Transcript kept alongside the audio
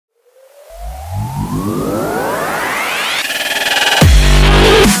Hey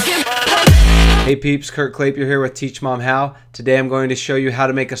peeps, Kurt Clapier here with Teach Mom How. Today I'm going to show you how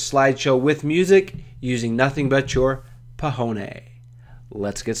to make a slideshow with music using nothing but your pahone.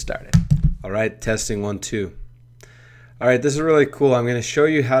 Let's get started. Alright, testing 1, 2. Alright, this is really cool. I'm going to show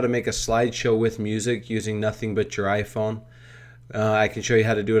you how to make a slideshow with music using nothing but your iPhone. I can show you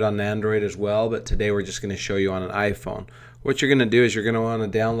how to do it on Android as well, but today we're just going to show you on an iPhone. What you're going to do is you're going to want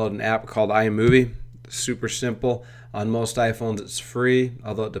to download an app called iMovie. Super simple. On most iPhones it's free,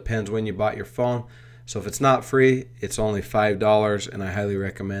 although it depends when you bought your phone. So if it's not free, it's only $5 and I highly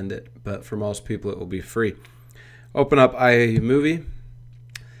recommend it. But for most people it will be free. Open up iMovie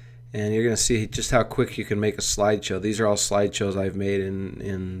and you're going to see just how quick you can make a slideshow. These are all slideshows I've made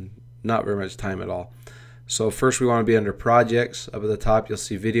in not very much time at all. So first we want to be under Projects. Up at the top you'll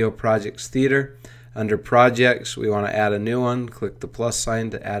see Video Projects Theater. Under Projects we want to add a new one. Click the plus sign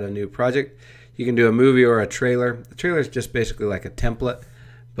to add a new project. You can do a movie or a trailer. The trailer is just basically like a template,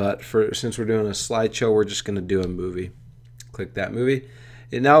 but since we're doing a slideshow, we're just going to do a movie. Click that movie.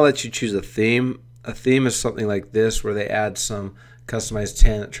 It now lets you choose a theme. A theme is something like this, where they add some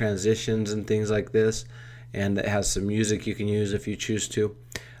customized transitions and things like this, and it has some music you can use if you choose to.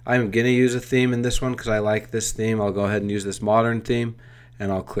 I'm going to use a theme in this one because I like this theme. I'll go ahead and use this modern theme,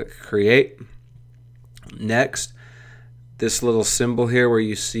 and I'll click Create. Next, this little symbol here where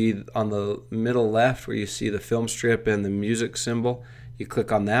you see on the middle left where you see the film strip and the music symbol, you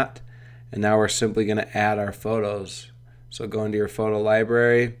click on that, and now we're simply going to add our photos. So go into your photo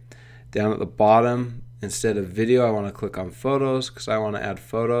library. Down at the bottom, instead of video, I want to click on photos because I want to add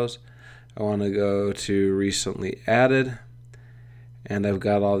photos. I want to go to recently added, and I've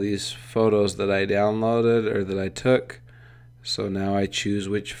got all these photos that I downloaded or that I took. So now I choose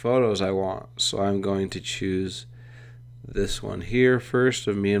which photos I want. So I'm going to choose this one here first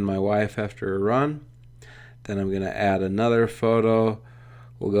of me and my wife after a run. Then I'm going to add another photo.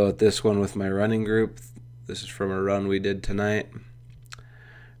 We'll go with this one with my running group. This is from a run we did tonight.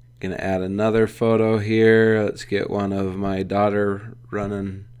 Going to add another photo here. Let's get one of my daughter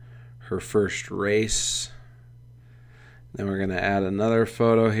running her first race. Then we're going to add another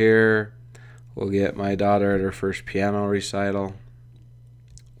photo here. We'll get my daughter at her first piano recital.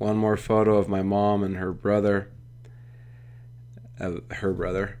 One more photo of my mom and her brother.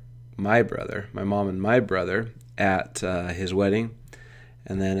 My mom and my brother at his wedding.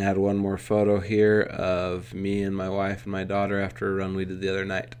 And then add one more photo here of me and my wife and my daughter after a run we did the other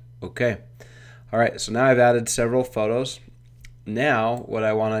night. Okay. Alright, so now I've added several photos. Now what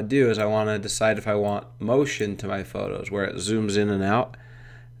I want to do is I want to decide if I want motion to my photos, where it zooms in and out.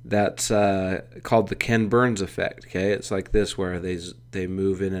 That's called the Ken Burns effect. Okay, it's like this where they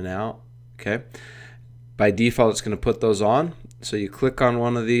move in and out. Okay. By default it's going to put those on. So you click on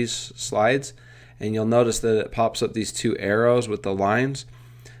one of these slides and you'll notice that it pops up these two arrows with the lines.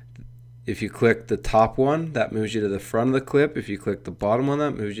 If you click the top one, that moves you to the front of the clip. If you click the bottom one,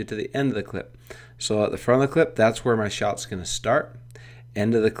 that moves you to the end of the clip. So at the front of the clip, that's where my shot's going to start.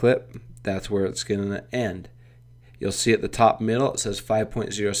 End of the clip, that's where it's going to end. You'll see at the top middle it says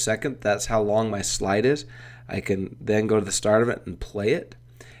 5.0 seconds. That's how long my slide is. I can then go to the start of it and play it.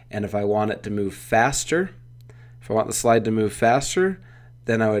 And if I want it to move faster, if I want the slide to move faster,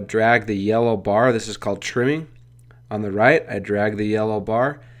 then I would drag the yellow bar. This is called trimming. On the right, I drag the yellow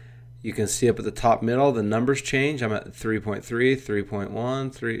bar. You can see up at the top middle, the numbers change. I'm at 3.3,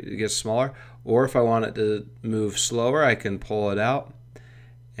 3.1, 3, it gets smaller. Or if I want it to move slower, I can pull it out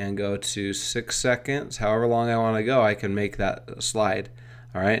and go to 6 seconds. However long I want to go, I can make that slide.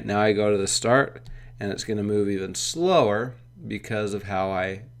 All right, now I go to the start, and it's going to move even slower because of how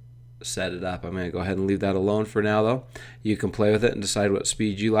I set it up. I'm going to go ahead and leave that alone for now though. You can play with it and decide what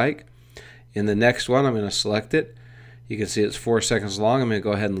speed you like. In the next one, I'm going to select it. You can see it's 4 seconds long. I'm going to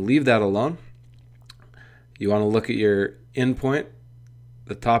go ahead and leave that alone. You want to look at your in point,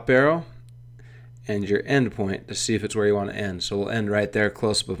 the top arrow, and your end point to see if it's where you want to end. So we'll end right there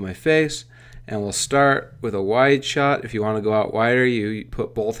close up of my face, and we'll start with a wide shot. If you want to go out wider, you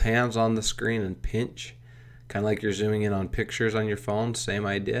put both hands on the screen and pinch, kind of like you're zooming in on pictures on your phone, same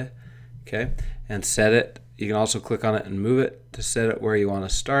idea. Okay, and set it. You can also click on it and move it to set it where you want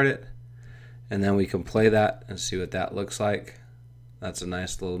to start it, and then we can play that and see what that looks like. That's a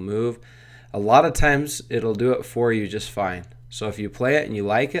nice little move. A lot of times it'll do it for you just fine. So if you play it and you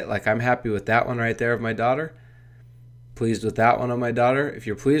like it, like I'm happy with that one right there of my daughter, pleased with that one of my daughter. If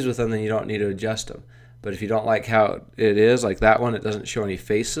you're pleased with them, then you don't need to adjust them. But if you don't like how it is, like that one, it doesn't show any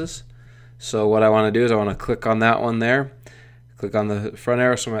faces. So what I want to do is I want to click on that one there. Click on the front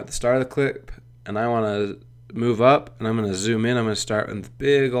arrow so I'm at the start of the clip, and I want to move up and I'm going to zoom in. I'm going to start with a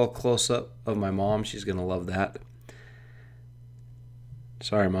big old close-up of my mom. She's going to love that.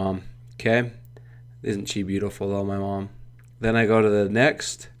 Sorry, Mom. Okay. Isn't she beautiful, though, my mom? Then I go to the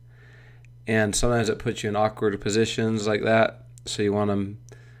next, and sometimes it puts you in awkward positions like that. So you want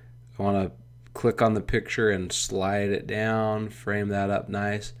to click on the picture and slide it down, frame that up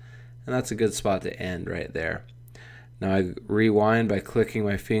nice, and that's a good spot to end right there. Now I rewind by clicking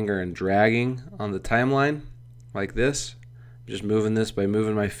my finger and dragging on the timeline like this. I'm just moving this by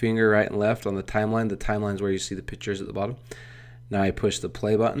moving my finger right and left on the timeline. The timeline is where you see the pictures at the bottom. Now I push the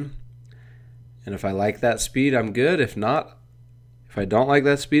play button, and if I like that speed, I'm good. If not, if I don't like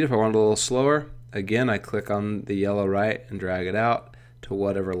that speed, if I want it a little slower, again, I click on the yellow right and drag it out to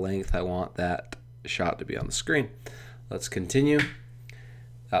whatever length I want that shot to be on the screen. Let's continue.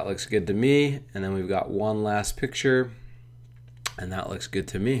 That looks good to me. And then we've got one last picture, and that looks good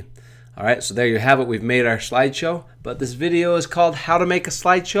to me. All right, so there you have it. We've made our slideshow, but this video is called How to Make a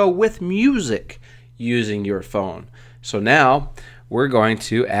Slideshow with Music Using Your Phone. So now we're going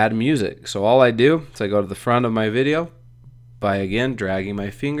to add music. So all I do is I go to the front of my video by, again, dragging my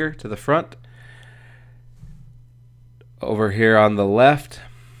finger to the front. Over here on the left,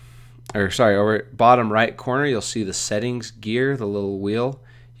 or sorry, over bottom right corner, you'll see the settings gear, the little wheel.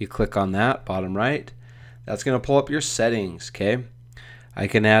 You click on that, bottom right. That's going to pull up your settings, okay? I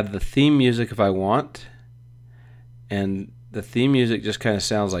can add the theme music if I want. And the theme music just kind of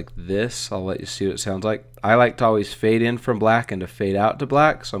sounds like this. I'll let you see what it sounds like. I like to always fade in from black and to fade out to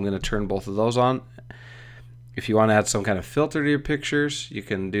black, so I'm going to turn both of those on. If you want to add some kind of filter to your pictures, you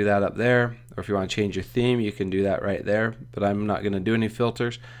can do that up there. Or if you want to change your theme, you can do that right there. But I'm not going to do any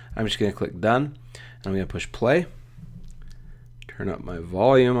filters. I'm just going to click done. And I'm going to push play. Turn up my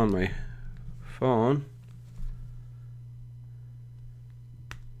volume on my phone.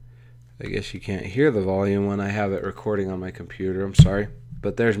 I guess you can't hear the volume when I have it recording on my computer. I'm sorry.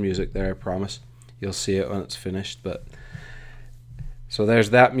 But there's music there, I promise. You'll see it when it's finished. But so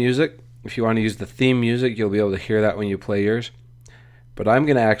there's that music. If you want to use the theme music, you'll be able to hear that when you play yours. But I'm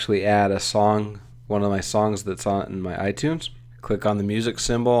going to actually add a song, one of my songs that's on in my iTunes. Click on the music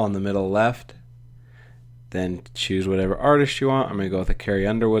symbol on the middle left. Then choose whatever artist you want. I'm going to go with a Carrie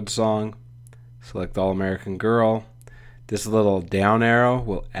Underwood song. Select All American Girl. This little down arrow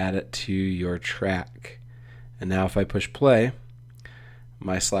will add it to your track. And now if I push play,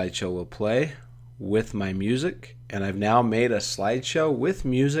 my slideshow will play with my music. And I've now made a slideshow with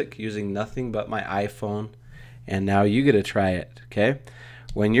music using nothing but my iPhone. And now you get to try it, okay?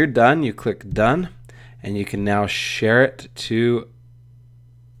 When you're done, you click done, and you can now share it to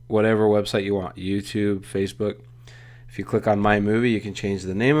whatever website you want, YouTube, Facebook. If you click on iMovie, you can change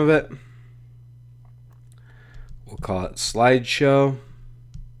the name of it. We'll call it Slideshow.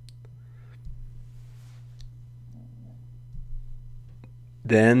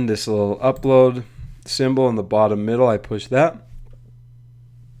 Then this little upload symbol in the bottom middle, I push that.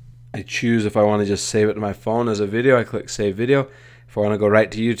 I choose if I want to just save it to my phone as a video, I click Save Video. If I want to go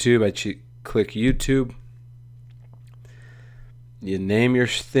right to YouTube, I click YouTube. You name your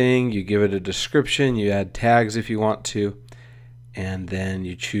thing, you give it a description, you add tags if you want to, and then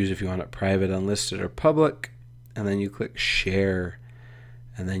you choose if you want it private, unlisted, or public, and then you click Share.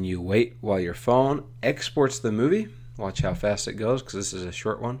 And then you wait while your phone exports the movie. Watch how fast it goes, because this is a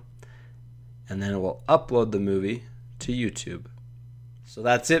short one. And then it will upload the movie to YouTube. So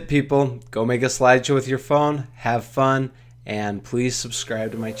that's it, people. Go make a slideshow with your phone, have fun, and please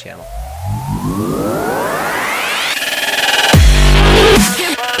subscribe to my channel.